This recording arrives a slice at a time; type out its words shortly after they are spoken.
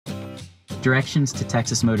Directions to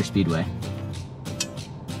Texas Motor Speedway.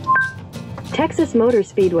 Texas Motor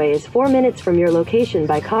Speedway is 4 minutes from your location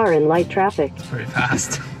by car and light traffic. It's pretty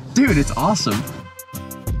fast. Dude, it's awesome.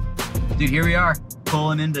 Dude, here we are,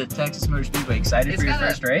 pulling into Texas Motor Speedway. Excited for your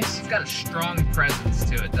first race? It's got a strong presence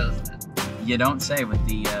to it, doesn't it? You don't say, with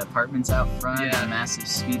the apartments out front, the massive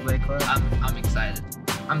speedway club. I'm excited.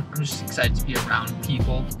 I'm just excited to be around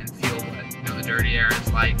people and feel what, you know, the dirty air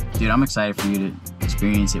is like. Dude, I'm excited for you to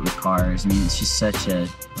experience it with cars. I mean, it's just such a,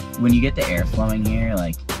 when you get the air flowing here,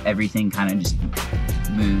 like everything kind of just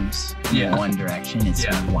moves in one direction. It's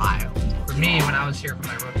wild. For me, when I was here for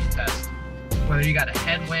my rookie test, whether you got a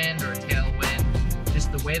headwind or a tailwind,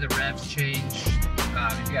 just the way the revs change,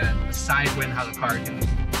 if you got a side wind, how the car can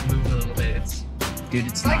move a little bit,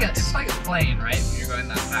 it's like a plane, right? When you're going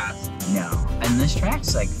that fast. No, and this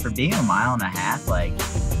track's like, for being a mile and a half, like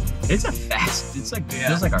it's a fast. It's like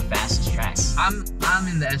feels like our fastest track. I'm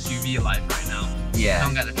in the SUV life right now. Yeah. I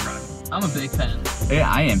don't got a truck. I'm a big fan. Yeah,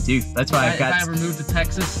 I am too. That's why if I ever move to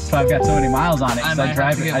Texas, that's why I've got so many miles on it. Because I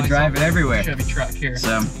drive it everywhere. Chevy truck here.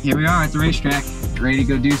 So here we are at the racetrack, ready to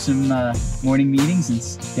go do some morning meetings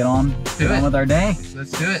and get on with our day.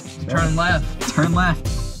 Let's do it. Turn left. Turn left.